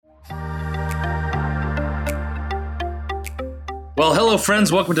Well, hello,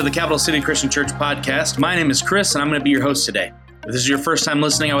 friends. Welcome to the Capital City Christian Church podcast. My name is Chris, and I'm going to be your host today. If this is your first time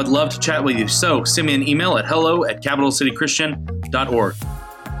listening, I would love to chat with you. So send me an email at hello@capitalcitychristian.org.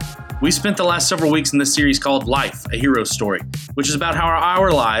 We spent the last several weeks in this series called Life, a Hero Story, which is about how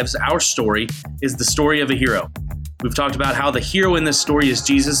our lives, our story, is the story of a hero. We've talked about how the hero in this story is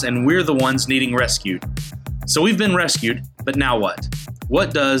Jesus, and we're the ones needing rescued. So we've been rescued, but now what?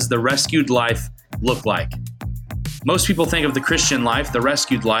 What does the rescued life look like? Most people think of the Christian life, the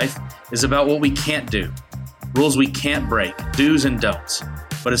rescued life, is about what we can't do, rules we can't break, do's and don'ts.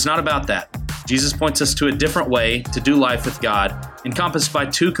 But it's not about that. Jesus points us to a different way to do life with God, encompassed by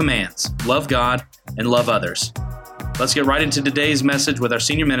two commands: love God and love others. Let's get right into today's message with our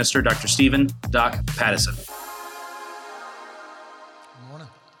senior minister, Dr. Stephen Doc Pattison. Good morning.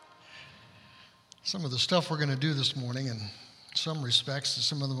 Some of the stuff we're going to do this morning, in some respects, is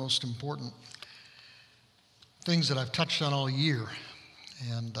some of the most important things that I've touched on all year,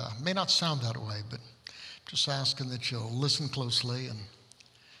 and may not sound that way, but just asking that you'll listen closely, and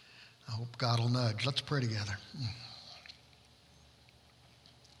I hope God will nudge. Let's pray together.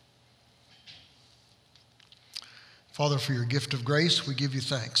 Father, for your gift of grace, we give you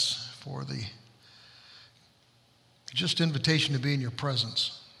thanks for the just invitation to be in your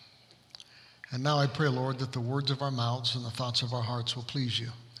presence. And now I pray, Lord, that the words of our mouths and the thoughts of our hearts will please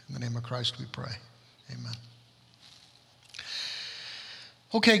you. In the name of Christ we pray. Amen.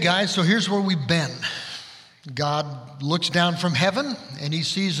 Okay, guys, so here's where we've been. God looks down from heaven, and he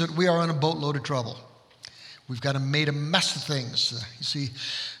sees that we are in a boatload of trouble. We've got made a mess of things. You see,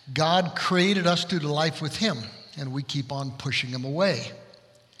 God created us to do life with him, and we keep on pushing him away.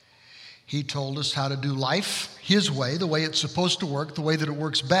 He told us how to do life his way, the way it's supposed to work, the way that it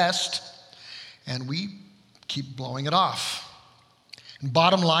works best, and we keep blowing it off. And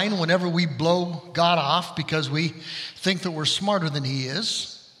bottom line, whenever we blow God off because we think that we're smarter than he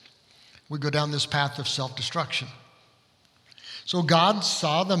is, we go down this path of self-destruction. So God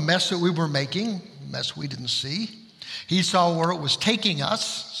saw the mess that we were making, mess we didn't see. He saw where it was taking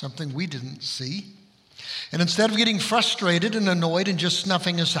us, something we didn't see. And instead of getting frustrated and annoyed and just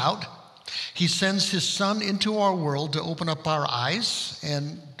snuffing us out, he sends his son into our world to open up our eyes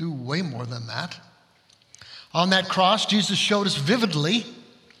and do way more than that. On that cross, Jesus showed us vividly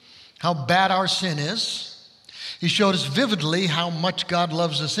how bad our sin is. He showed us vividly how much God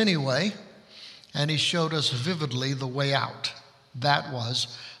loves us anyway. And he showed us vividly the way out. That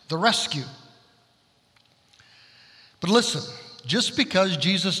was the rescue. But listen, just because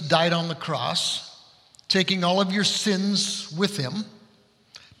Jesus died on the cross, taking all of your sins with him,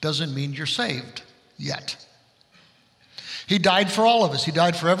 doesn't mean you're saved yet. He died for all of us. He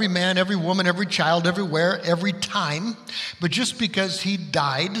died for every man, every woman, every child, everywhere, every time. But just because he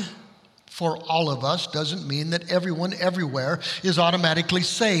died for all of us doesn't mean that everyone everywhere is automatically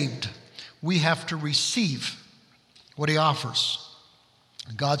saved. We have to receive what he offers.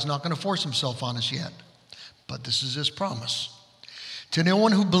 God's not going to force himself on us yet, but this is his promise. To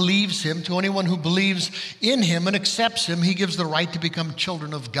anyone who believes him, to anyone who believes in him and accepts him, he gives the right to become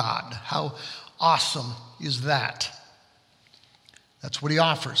children of God. How awesome is that? That's what he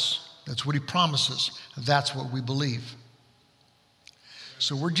offers. That's what he promises. That's what we believe.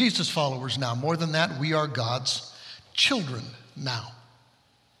 So we're Jesus followers now. More than that, we are God's children now.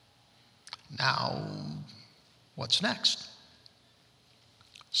 Now, what's next?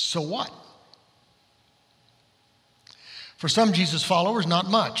 So what? For some Jesus followers, not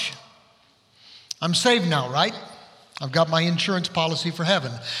much. I'm saved now, right? I've got my insurance policy for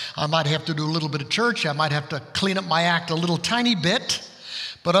heaven. I might have to do a little bit of church. I might have to clean up my act a little tiny bit.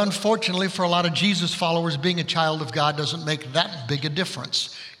 But unfortunately, for a lot of Jesus followers, being a child of God doesn't make that big a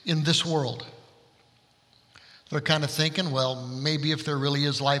difference in this world. They're kind of thinking, well, maybe if there really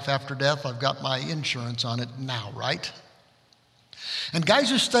is life after death, I've got my insurance on it now, right? And guys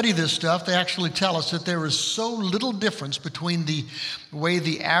who study this stuff, they actually tell us that there is so little difference between the way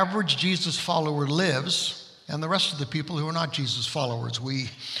the average Jesus follower lives and the rest of the people who are not Jesus followers. We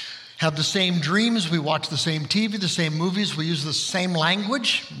have the same dreams, we watch the same TV, the same movies, we use the same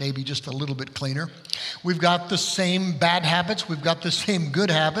language, maybe just a little bit cleaner. We've got the same bad habits, we've got the same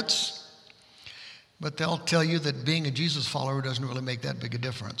good habits, but they'll tell you that being a Jesus follower doesn't really make that big a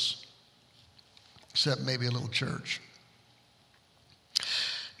difference, except maybe a little church.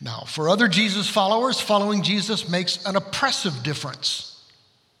 Now, for other Jesus followers, following Jesus makes an oppressive difference.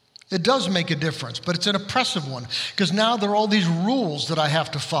 It does make a difference, but it's an oppressive one, because now there are all these rules that I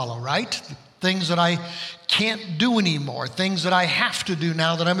have to follow, right? Things that I can't do anymore, things that I have to do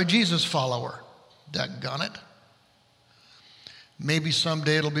now that I'm a Jesus follower. Daggone it. Maybe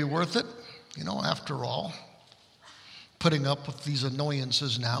someday it'll be worth it. You know, after all, putting up with these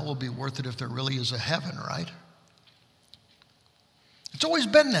annoyances now will be worth it if there really is a heaven, right? It's always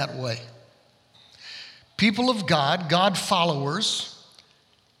been that way. People of God, God followers,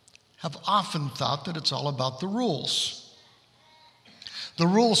 have often thought that it's all about the rules. The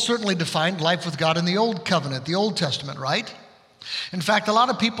rules certainly defined life with God in the Old Covenant, the Old Testament, right? In fact, a lot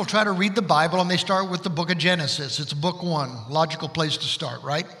of people try to read the Bible and they start with the book of Genesis. It's book one, logical place to start,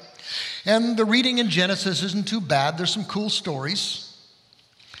 right? And the reading in Genesis isn't too bad. There's some cool stories.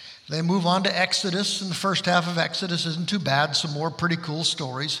 They move on to Exodus, and the first half of Exodus isn't too bad. Some more pretty cool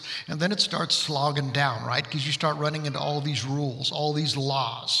stories. And then it starts slogging down, right? Because you start running into all these rules, all these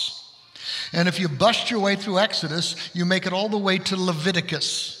laws. And if you bust your way through Exodus, you make it all the way to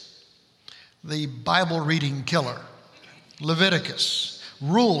Leviticus, the Bible reading killer. Leviticus,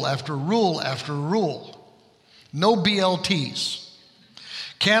 rule after rule after rule. No BLTs.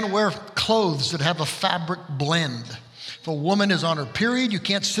 Can't wear clothes that have a fabric blend. If a woman is on her period, you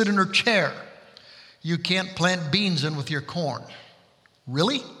can't sit in her chair. You can't plant beans in with your corn.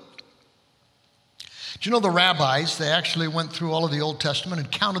 Really? Do you know the rabbis, they actually went through all of the Old Testament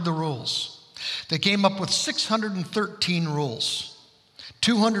and counted the rules. They came up with 613 rules,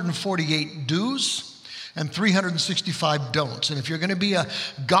 248 do's, and 365 don'ts. And if you're going to be a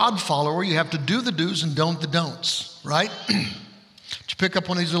God follower, you have to do the do's and don't the don'ts, right? You pick up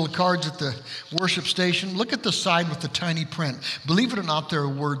one of these little cards at the worship station. Look at the side with the tiny print. Believe it or not, there are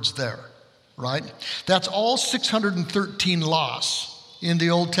words there, right? That's all 613 laws in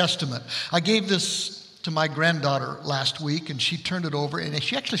the Old Testament. I gave this to my granddaughter last week, and she turned it over, and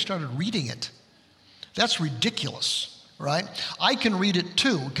she actually started reading it. That's ridiculous, right? I can read it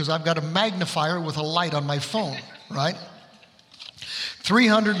too, because I've got a magnifier with a light on my phone, right?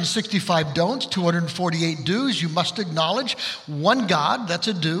 365 don'ts, 248 do's. You must acknowledge one God, that's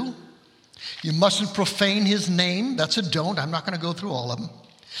a do. You mustn't profane his name, that's a don't. I'm not going to go through all of them.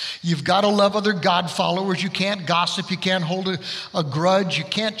 You've got to love other God followers. You can't gossip, you can't hold a grudge, you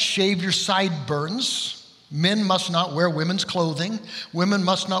can't shave your sideburns. Men must not wear women's clothing. Women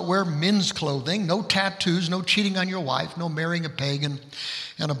must not wear men's clothing. No tattoos, no cheating on your wife, no marrying a pagan,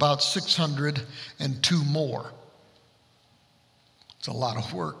 and about 602 more. It's a lot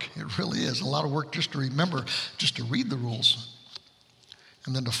of work. It really is a lot of work just to remember, just to read the rules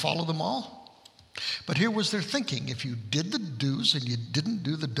and then to follow them all. But here was their thinking. If you did the do's and you didn't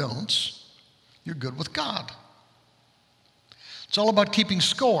do the don'ts, you're good with God. It's all about keeping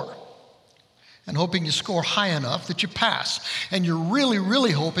score and hoping you score high enough that you pass. And you're really,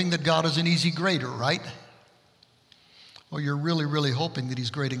 really hoping that God is an easy grader, right? Or you're really, really hoping that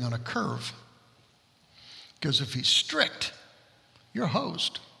he's grading on a curve. Because if he's strict, you're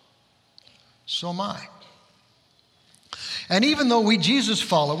hosed. So am I. And even though we Jesus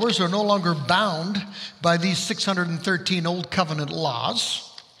followers are no longer bound by these 613 Old Covenant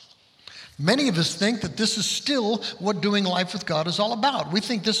laws, many of us think that this is still what doing life with God is all about. We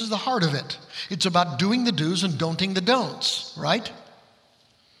think this is the heart of it. It's about doing the do's and don'ting the don'ts, right?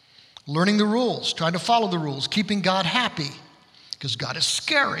 Learning the rules, trying to follow the rules, keeping God happy, because God is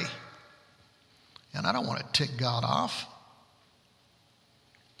scary. And I don't want to tick God off.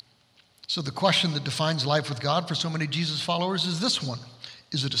 So the question that defines life with God for so many Jesus followers is this one.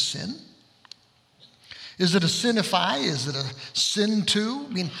 Is it a sin? Is it a sin if I? Is it a sin too?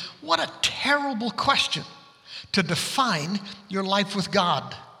 I mean, what a terrible question to define your life with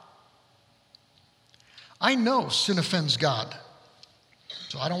God. I know sin offends God,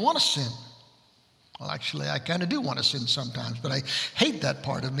 so I don't want to sin. Well, actually, I kind of do want to sin sometimes, but I hate that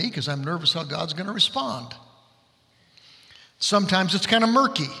part of me because I'm nervous how God's going to respond. Sometimes it's kind of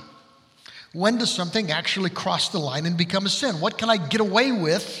murky. When does something actually cross the line and become a sin? What can I get away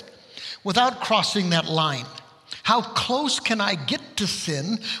with without crossing that line? How close can I get to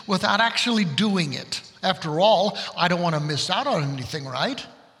sin without actually doing it? After all, I don't want to miss out on anything, right?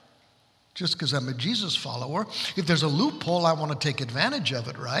 Just because I'm a Jesus follower. If there's a loophole, I want to take advantage of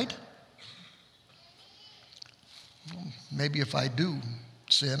it, right? Maybe if I do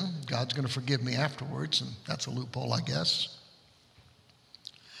sin, God's going to forgive me afterwards, and that's a loophole, I guess.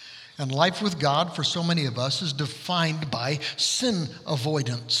 And life with God, for so many of us, is defined by sin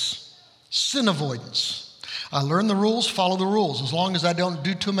avoidance. Sin avoidance. I learn the rules, follow the rules. As long as I don't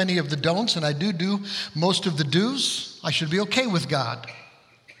do too many of the don'ts and I do most of the do's, I should be okay with God.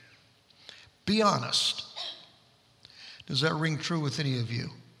 Be honest. Does that ring true with any of you?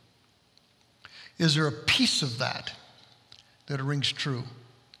 Is there a piece of that rings true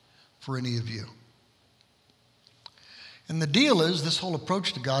for any of you? And the deal is, this whole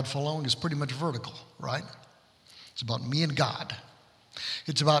approach to God following is pretty much vertical, right? It's about me and God.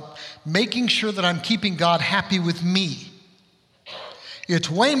 It's about making sure that I'm keeping God happy with me. It's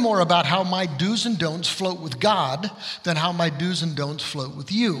way more about how my do's and don'ts float with God than how my do's and don'ts float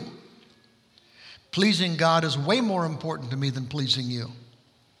with you. Pleasing God is way more important to me than pleasing you.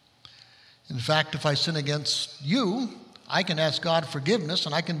 In fact, if I sin against you, I can ask God forgiveness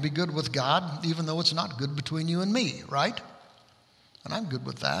and I can be good with God even though it's not good between you and me, right? And I'm good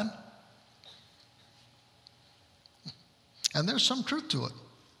with that. And there's some truth to it.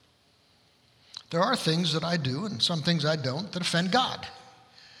 There are things that I do and some things I don't that offend God.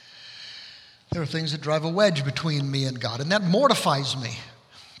 There are things that drive a wedge between me and God, and that mortifies me.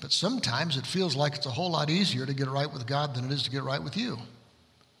 But sometimes it feels like it's a whole lot easier to get right with God than it is to get right with you,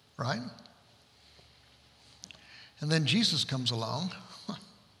 right? And then Jesus comes along,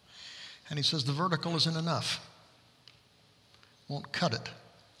 and he says the vertical isn't enough. Won't cut it.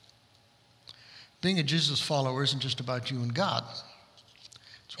 Being a Jesus follower isn't just about you and God.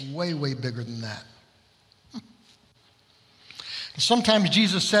 It's way, way bigger than that. Sometimes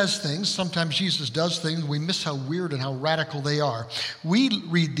Jesus says things, sometimes Jesus does things, we miss how weird and how radical they are. We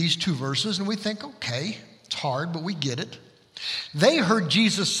read these two verses and we think, okay, it's hard, but we get it. They heard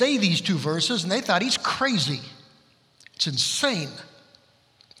Jesus say these two verses and they thought he's crazy. It's insane.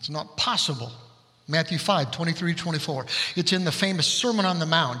 It's not possible. Matthew 5, 23, 24. It's in the famous Sermon on the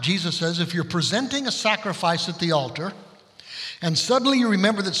Mount. Jesus says, if you're presenting a sacrifice at the altar and suddenly you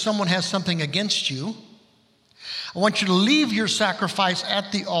remember that someone has something against you, I want you to leave your sacrifice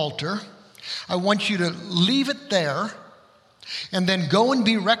at the altar. I want you to leave it there and then go and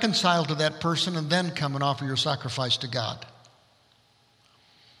be reconciled to that person and then come and offer your sacrifice to God.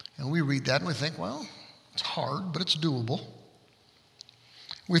 And we read that and we think, well, it's hard, but it's doable.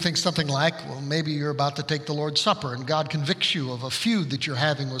 We think something like, well, maybe you're about to take the Lord's Supper and God convicts you of a feud that you're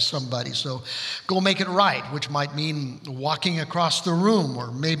having with somebody. So go make it right, which might mean walking across the room or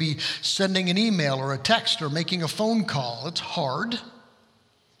maybe sending an email or a text or making a phone call. It's hard,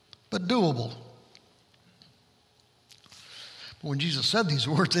 but doable. But when Jesus said these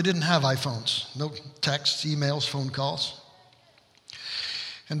words, they didn't have iPhones. No texts, emails, phone calls.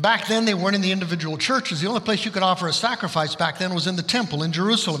 And back then, they weren't in the individual churches. The only place you could offer a sacrifice back then was in the temple in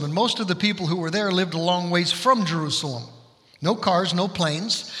Jerusalem. And most of the people who were there lived a long ways from Jerusalem. No cars, no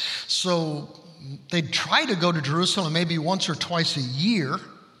planes. So they'd try to go to Jerusalem maybe once or twice a year.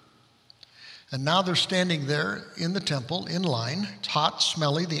 And now they're standing there in the temple in line. It's hot,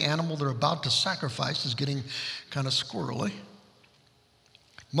 smelly. The animal they're about to sacrifice is getting kind of squirrely.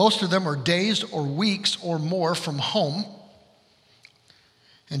 Most of them are days or weeks or more from home.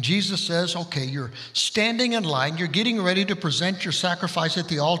 And Jesus says, okay, you're standing in line, you're getting ready to present your sacrifice at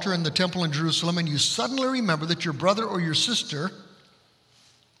the altar in the temple in Jerusalem, and you suddenly remember that your brother or your sister,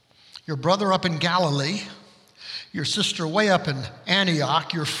 your brother up in Galilee, your sister way up in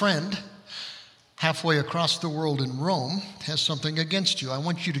Antioch, your friend halfway across the world in Rome has something against you. I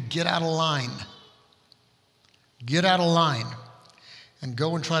want you to get out of line. Get out of line and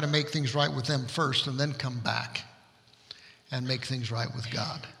go and try to make things right with them first and then come back and make things right with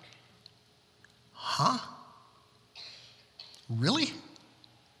God. Huh? Really?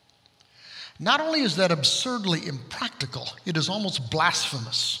 Not only is that absurdly impractical, it is almost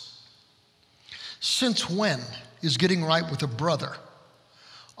blasphemous. Since when is getting right with a brother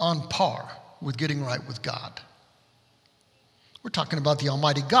on par with getting right with God? We're talking about the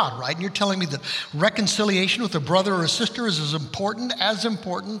Almighty God, right? And you're telling me that reconciliation with a brother or a sister is as important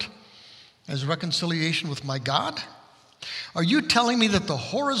as reconciliation with my God? Are you telling me that the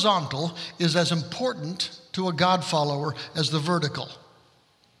horizontal is as important to a God follower as the vertical?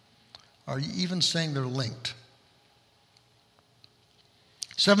 Are you even saying they're linked?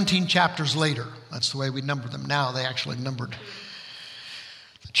 17 chapters later, that's the way we number them now. They actually numbered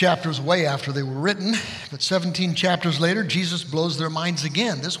the chapters way after they were written. But 17 chapters later, Jesus blows their minds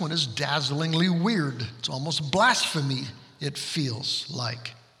again. This one is dazzlingly weird. It's almost blasphemy, it feels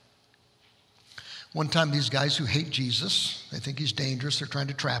like. One time, these guys who hate Jesus, they think he's dangerous. They're trying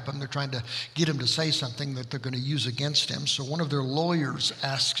to trap him. They're trying to get him to say something that they're going to use against him. So one of their lawyers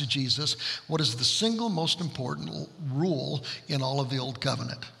asks Jesus, what is the single most important rule in all of the Old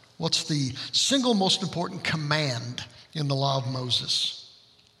Covenant? What's the single most important command in the law of Moses?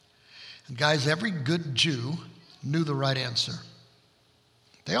 And guys, every good Jew knew the right answer.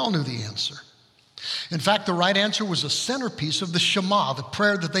 They all knew the answer. In fact, the right answer was a centerpiece of the Shema, the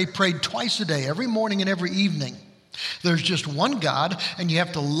prayer that they prayed twice a day, every morning and every evening. There's just one God, and you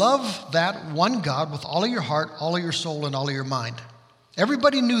have to love that one God with all of your heart, all of your soul, and all of your mind.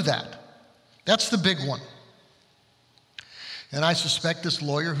 Everybody knew that. That's the big one. And I suspect this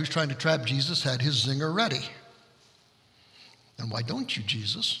lawyer who's trying to trap Jesus had his zinger ready. And why don't you,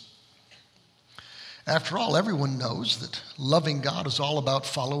 Jesus? After all, everyone knows that loving God is all about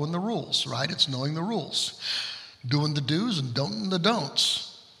following the rules, right? It's knowing the rules, doing the do's and doing the don'ts.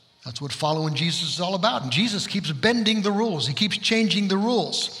 That's what following Jesus is all about. And Jesus keeps bending the rules. He keeps changing the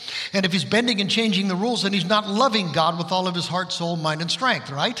rules. And if he's bending and changing the rules, then he's not loving God with all of his heart, soul, mind, and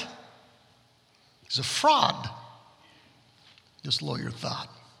strength, right? He's a fraud. This lawyer thought.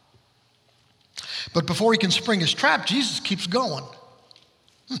 But before he can spring his trap, Jesus keeps going.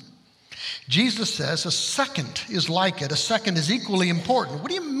 Jesus says a second is like it. A second is equally important. What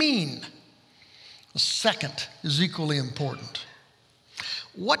do you mean? A second is equally important.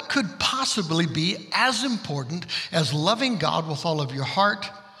 What could possibly be as important as loving God with all of your heart,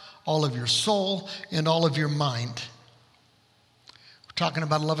 all of your soul, and all of your mind? We're talking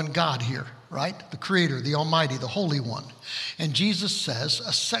about loving God here, right? The Creator, the Almighty, the Holy One. And Jesus says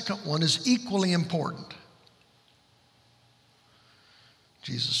a second one is equally important.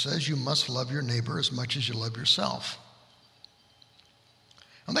 Jesus says you must love your neighbor as much as you love yourself.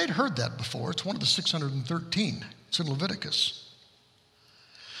 And they'd heard that before. It's one of the 613. It's in Leviticus.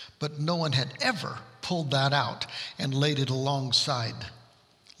 But no one had ever pulled that out and laid it alongside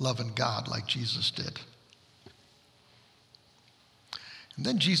loving God like Jesus did. And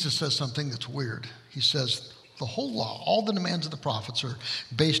then Jesus says something that's weird. He says, the whole law, all the demands of the prophets are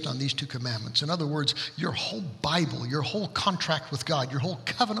based on these two commandments. In other words, your whole Bible, your whole contract with God, your whole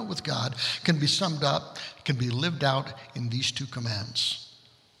covenant with God can be summed up, can be lived out in these two commands.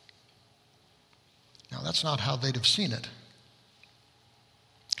 Now, that's not how they'd have seen it.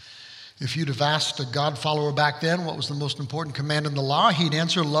 If you'd have asked a God follower back then what was the most important command in the law, he'd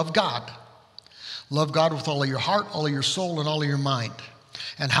answer, love God. Love God with all of your heart, all of your soul, and all of your mind.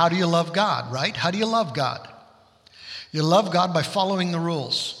 And how do you love God, right? How do you love God? You love God by following the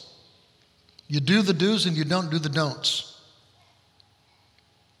rules. You do the do's and you don't do the don'ts.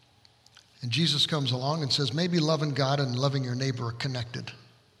 And Jesus comes along and says, maybe loving God and loving your neighbor are connected.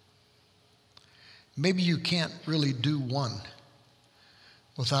 Maybe you can't really do one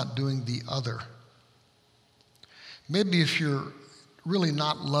without doing the other. Maybe if you're really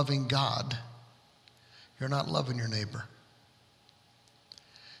not loving God, you're not loving your neighbor.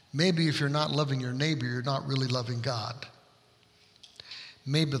 Maybe if you're not loving your neighbor, you're not really loving God.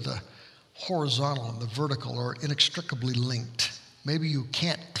 Maybe the horizontal and the vertical are inextricably linked. Maybe you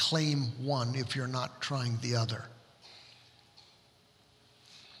can't claim one if you're not trying the other.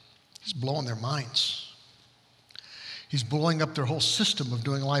 He's blowing their minds. He's blowing up their whole system of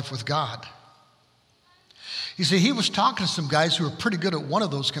doing life with God. You see, he was talking to some guys who were pretty good at one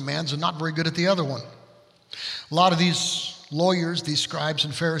of those commands and not very good at the other one. A lot of these lawyers, these scribes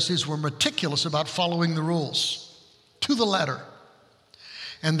and Pharisees were meticulous about following the rules to the letter.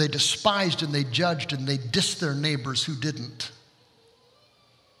 And they despised and they judged and they dissed their neighbors who didn't.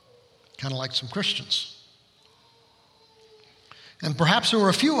 Kind of like some Christians. And perhaps there were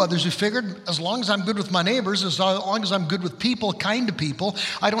a few others who figured, as long as I'm good with my neighbors, as long as I'm good with people, kind to people,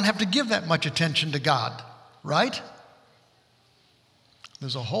 I don't have to give that much attention to God, right?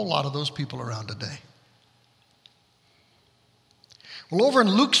 There's a whole lot of those people around today. Well, over in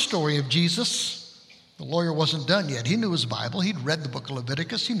Luke's story of Jesus, the lawyer wasn't done yet. He knew his Bible. He'd read the book of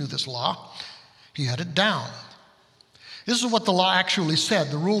Leviticus. He knew this law. He had it down. This is what the law actually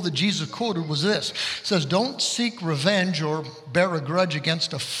said. The rule that Jesus quoted was this. It says, don't seek revenge or bear a grudge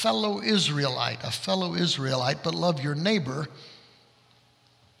against a fellow Israelite, but love your neighbor.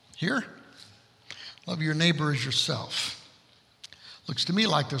 Here, love your neighbor as yourself. Looks to me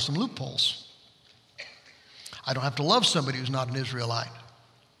like there's some loopholes. I don't have to love somebody who's not an Israelite.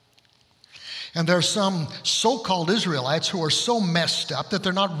 And there are some so-called Israelites who are so messed up that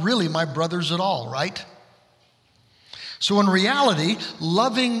they're not really my brothers at all, right? So in reality,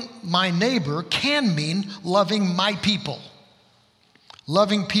 loving my neighbor can mean loving my people.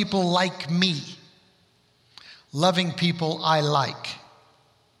 Loving people like me. Loving people I like.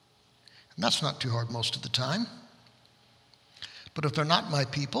 And that's not too hard most of the time. But if they're not my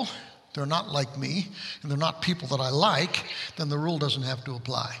people, they're not like me, and they're not people that I like, then the rule doesn't have to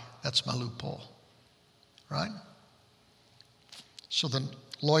apply. That's my loophole, right? So the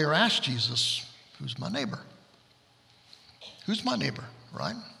lawyer asked Jesus, who's my neighbor? Who's my neighbor,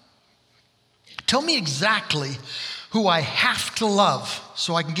 right? Tell me exactly who I have to love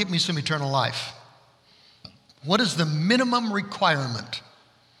so I can get me some eternal life. What is the minimum requirement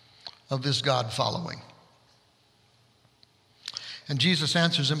of this God following? And Jesus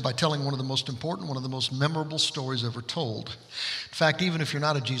answers him by telling one of the most important, one of the most memorable stories ever told. In fact, even if you're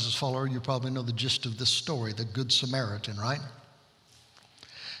not a Jesus follower, you probably know the gist of this story, the Good Samaritan, right?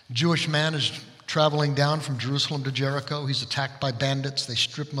 A Jewish man is traveling down from Jerusalem to Jericho. He's attacked by bandits. They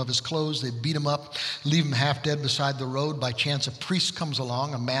strip him of his clothes. They beat him up, leave him half dead beside the road. By chance, a priest comes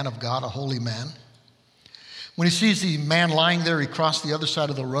along, a man of God, a holy man. When he sees the man lying there, he crosses the other side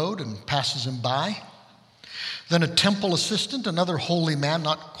of the road and passes him by. Then a temple assistant, another holy man,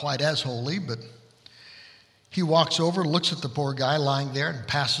 not quite as holy, but he walks over, looks at the poor guy lying there and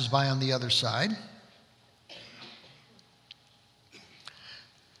passes by on the other side.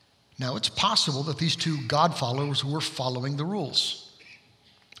 Now, it's possible that these two God followers were following the rules.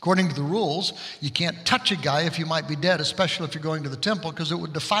 According to the rules, you can't touch a guy if you might be dead, especially if you're going to the temple, because it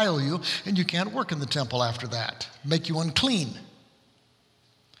would defile you, and you can't work in the temple after that, make you unclean.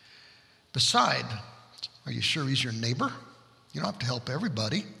 Besides, are you sure he's your neighbor? You don't have to help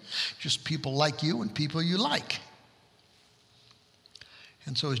everybody, just people like you and people you like.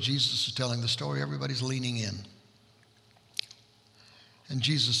 And so as Jesus is telling the story, everybody's leaning in. And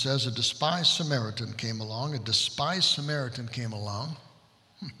Jesus says, a despised Samaritan came along. A despised Samaritan came along.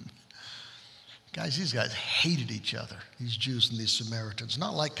 Guys, these guys hated each other, these Jews and these Samaritans.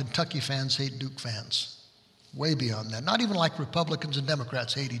 Not like Kentucky fans hate Duke fans. Way beyond that. Not even like Republicans and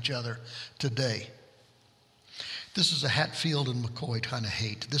Democrats hate each other today. This is a Hatfield and McCoy kind of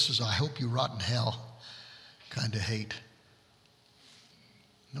hate. This is a I hope you rot in hell kind of hate.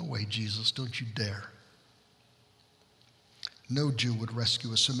 No way, Jesus, don't you dare. No Jew would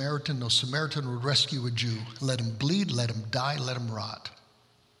rescue a Samaritan. No Samaritan would rescue a Jew. Let him bleed, let him die, let him rot.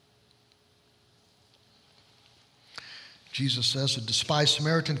 Jesus says a despised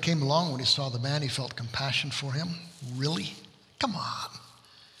Samaritan came along. When he saw the man, he felt compassion for him. Really? Come on.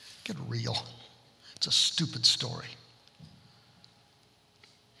 Get real. It's a stupid story.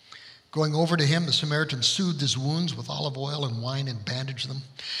 Going over to him, the Samaritan soothed his wounds with olive oil and wine and bandaged them.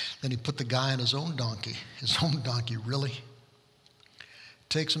 Then he put the guy on his own donkey. His own donkey, really?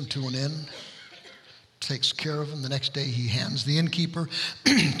 Takes him to an inn, takes care of him. The next day he hands the innkeeper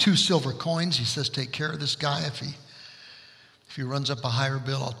 2 silver coins. He says, take care of this guy. If he runs up a higher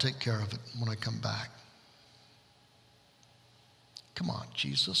bill, I'll take care of it when I come back. Come on,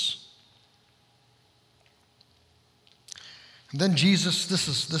 Jesus. And then Jesus,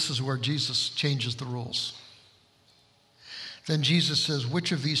 this is where Jesus changes the rules. Then Jesus says,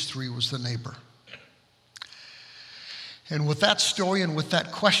 which of these 3 was the neighbor? And with that story and with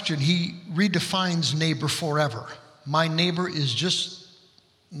that question, he redefines neighbor forever. My neighbor is just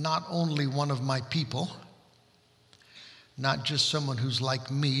not only one of my people, not just someone who's like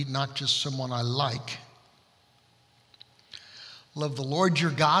me, not just someone I like. Love the Lord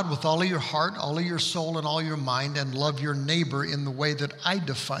your God with all of your heart, all of your soul, and all your mind, and love your neighbor in the way that I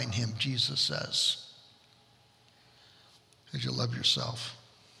define him, Jesus says, as you love yourself.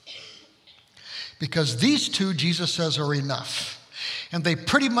 Because these 2, Jesus says, are enough. And they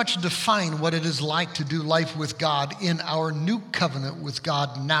pretty much define what it is like to do life with God in our new covenant with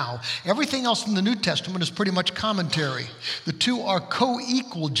God now. Everything else in the New Testament is pretty much commentary. The 2 are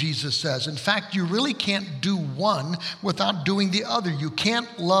co-equal, Jesus says. In fact, you really can't do one without doing the other. You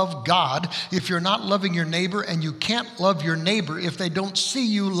can't love God if you're not loving your neighbor, and you can't love your neighbor if they don't see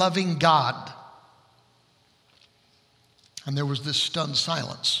you loving God. And there was this stunned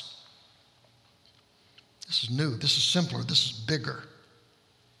silence. This is new. This is simpler. This is bigger.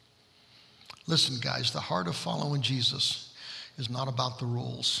 Listen, guys, the heart of following Jesus is not about the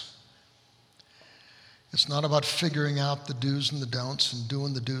rules. It's not about figuring out the do's and the don'ts and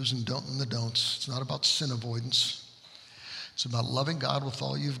doing the do's and the don'ts. It's not about sin avoidance. It's about loving God with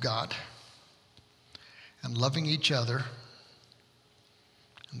all you've got and loving each other.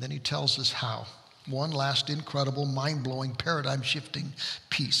 And then he tells us how. One last incredible, mind-blowing, paradigm-shifting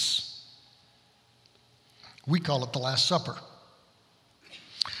piece. We call it the Last Supper.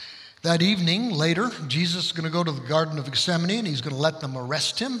 That evening, later, Jesus is going to go to the Garden of Gethsemane, and he's going to let them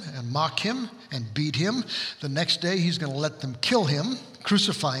arrest him and mock him and beat him. The next day, he's going to let them kill him,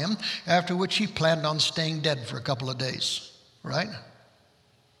 crucify him, after which he planned on staying dead for a couple of days, right?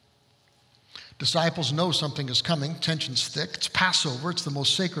 Disciples know something is coming. Tension's thick. It's Passover. It's the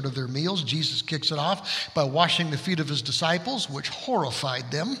most sacred of their meals. Jesus kicks it off by washing the feet of his disciples, which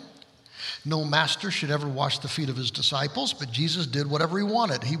horrified them. No master should ever wash the feet of his disciples, but Jesus did whatever he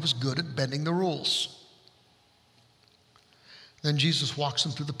wanted. He was good at bending the rules. Then Jesus walks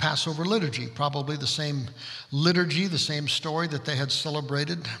them through the Passover liturgy, probably the same liturgy, the same story that they had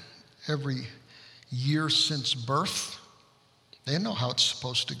celebrated every year since birth. They know how it's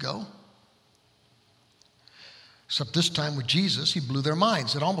supposed to go. Except this time with Jesus, he blew their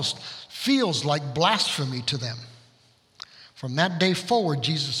minds. It almost feels like blasphemy to them. From that day forward,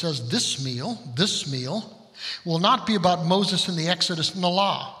 Jesus says, this meal will not be about Moses and the Exodus and the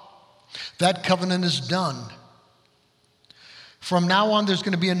law. That covenant is done. From now on, there's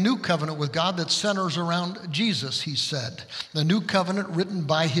going to be a new covenant with God that centers around Jesus, he said. The new covenant written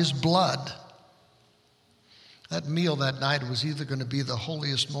by his blood. That meal that night was either going to be the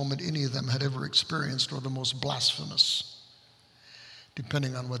holiest moment any of them had ever experienced or the most blasphemous,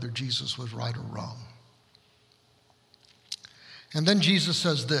 depending on whether Jesus was right or wrong. And then Jesus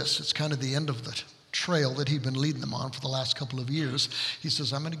says this. It's kind of the end of the trail that he'd been leading them on for the last couple of years. He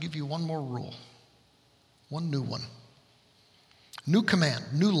says, I'm going to give you one more rule, one new one. New command,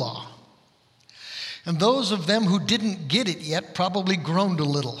 new law. And those of them who didn't get it yet probably groaned a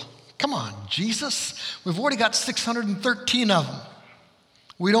little. Come on, Jesus. We've already got 613 of them.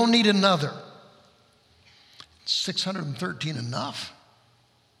 We don't need another. 613 enough?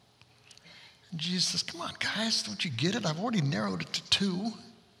 And Jesus says, come on, guys, don't you get it? I've already narrowed it to 2.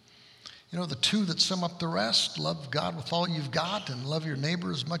 You know, the 2 that sum up the rest. Love God with all you've got and love your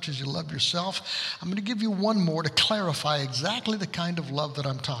neighbor as much as you love yourself. I'm going to give you one more to clarify exactly the kind of love that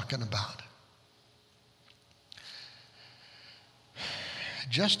I'm talking about.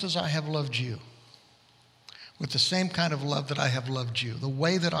 Just as I have loved you, with the same kind of love that I have loved you, the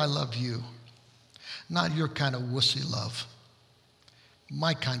way that I love you, not your kind of wussy love,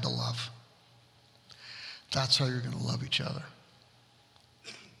 my kind of love. That's how you're going to love each other.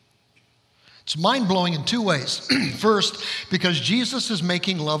 It's mind-blowing in 2 ways. First, because Jesus is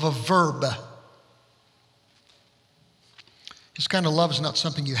making love a verb. His kind of love is not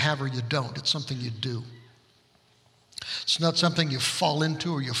something you have or you don't. It's something you do. It's not something you fall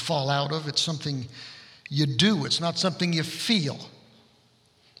into or you fall out of. It's something you do. It's not something you feel.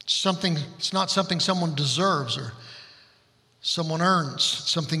 It's not something someone deserves or someone earns.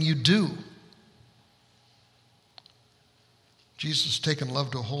 It's something you do. Jesus has taken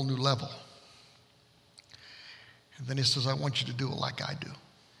love to a whole new level. And then he says, I want you to do it like I do,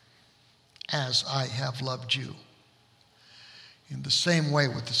 as I have loved you. In the same way,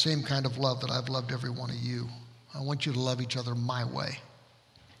 with the same kind of love that I've loved every one of you, I want you to love each other my way.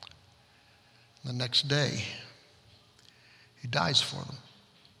 The next day, he dies for them.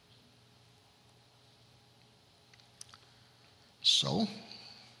 So,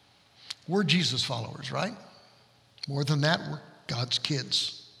 we're Jesus followers, right? More than that, we're God's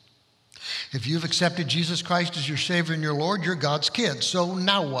kids. If you've accepted Jesus Christ as your Savior and your Lord, you're God's kid. So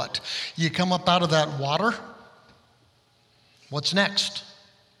now what? You come up out of that water. What's next?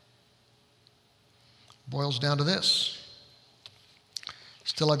 Boils down to this.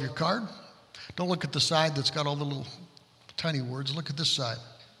 Still have your card? Don't look at the side that's got all the little tiny words. Look at this side.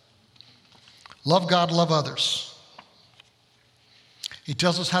 Love God, love others. He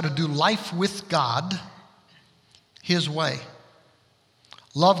tells us how to do life with God his way.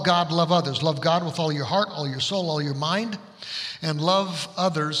 Love God, love others. Love God with all your heart, all your soul, all your mind, and love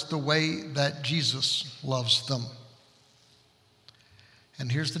others the way that Jesus loves them.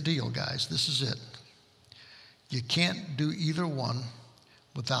 And here's the deal, guys. This is it. You can't do either one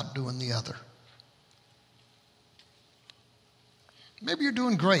without doing the other. Maybe you're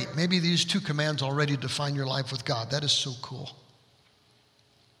doing great. Maybe these 2 commands already define your life with God. That is so cool.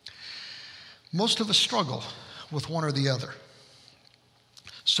 Most of us struggle with one or the other.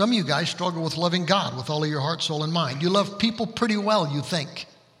 Some of you guys struggle with loving God with all of your heart, soul, and mind. You love people pretty well, you think,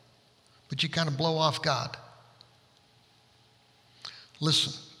 but you kind of blow off God.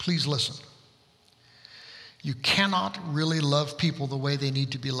 Listen, please listen. You cannot really love people the way they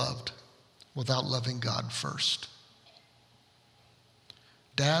need to be loved without loving God first.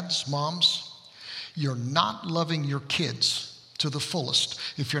 Dads, moms, you're not loving your kids to the fullest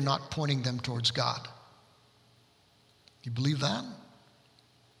if you're not pointing them towards God. You believe that?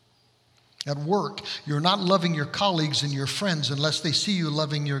 At work, you're not loving your colleagues and your friends unless they see you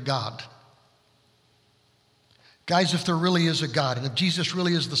loving your God. Guys, if there really is a God, and if Jesus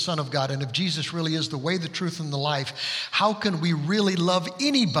really is the Son of God, and if Jesus really is the way, the truth, and the life, how can we really love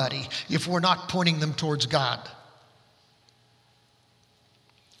anybody if we're not pointing them towards God?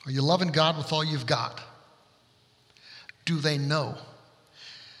 Are you loving God with all you've got? Do they know?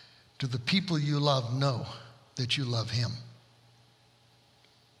 Do the people you love know that you love him?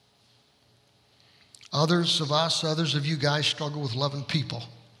 Others of you guys struggle with loving people.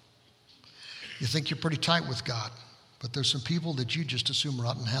 You think you're pretty tight with God, but there's some people that you just assume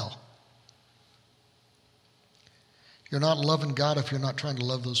rot in hell. You're not loving God if you're not trying to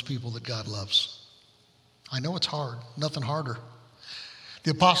love those people that God loves. I know it's hard, nothing harder.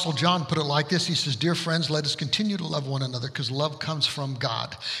 The Apostle John put it like this. He says, dear friends, let us continue to love one another because love comes from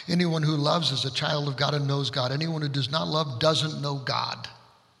God. Anyone who loves is a child of God and knows God. Anyone who does not love doesn't know God.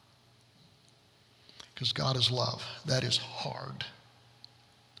 Because God is love. That is hard.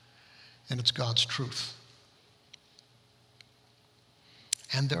 and it's God's truth.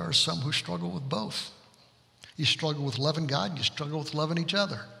 And there are some who struggle with both. You struggle with loving God, you struggle with loving each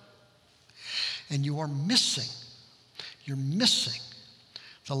other. And you're missing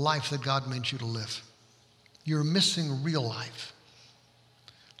the life that God meant you to live. You're missing real life.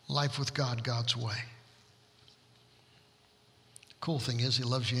 Life with God, God's way. Cool thing is, he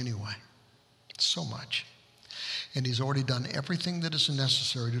loves you anyway. So much. And he's already done everything that is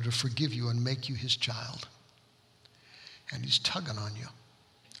necessary to forgive you and make you his child. And he's tugging on you.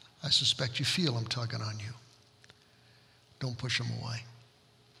 I suspect you feel him tugging on you. Don't push him away.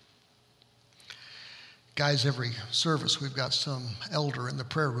 Guys, every service we've got some elder in the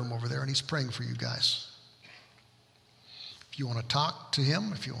prayer room over there, and he's praying for you guys. If you want to talk to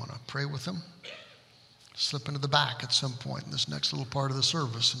him, if you want to pray with him, slip into the back at some point in this next little part of the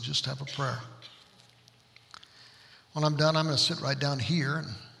service and just have a prayer. When I'm done, I'm going to sit right down here, and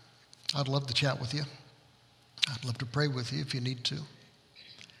I'd love to chat with you. I'd love to pray with you if you need to.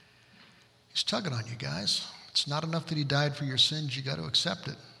 He's tugging on you, guys. It's not enough that he died for your sins. You got to accept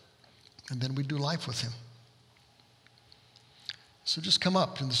it. And then we do life with him. So just come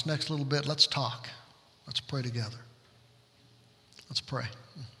up in this next little bit. Let's talk. Let's pray together. Let's pray.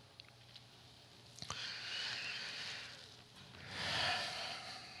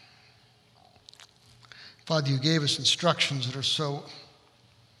 Father, you gave us instructions that are so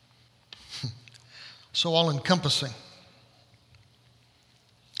all-encompassing,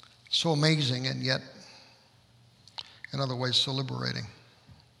 so amazing, and yet, in other ways, so liberating.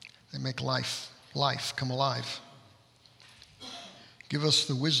 They make life come alive. Give us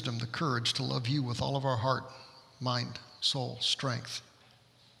the wisdom, the courage to love you with all of our heart, mind, soul, strength.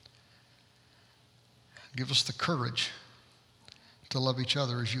 Give us the courage to love each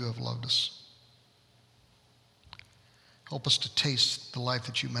other as you have loved us. Help us to taste the life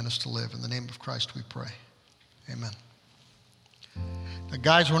that you meant us to live. In the name of Christ we pray. Amen. Now,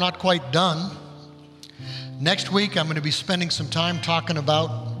 guys, we're not quite done. Next week, I'm going to be spending some time talking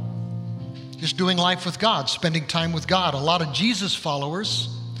about just doing life with God, spending time with God. A lot of Jesus followers,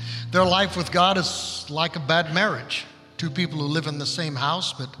 their life with God is like a bad marriage. Two people who live in the same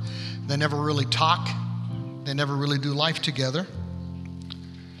house, but they never really talk. They never really do life together.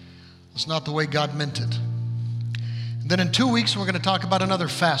 It's not the way God meant it. And then in 2 weeks, we're going to talk about another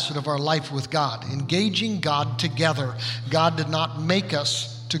facet of our life with God, engaging God together. God did not make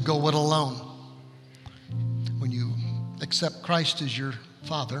us to go it alone. When you accept Christ as your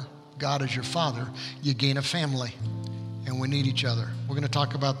Father, God as your Father, you gain a family, and we need each other. We're going to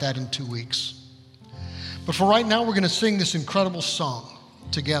talk about that in 2 weeks. But for right now, we're going to sing this incredible song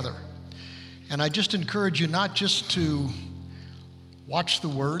together. And I just encourage you not just to watch the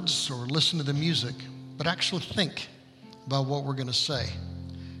words or listen to the music, but actually think about what we're going to say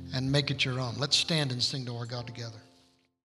and make it your own. Let's stand and sing to our God together.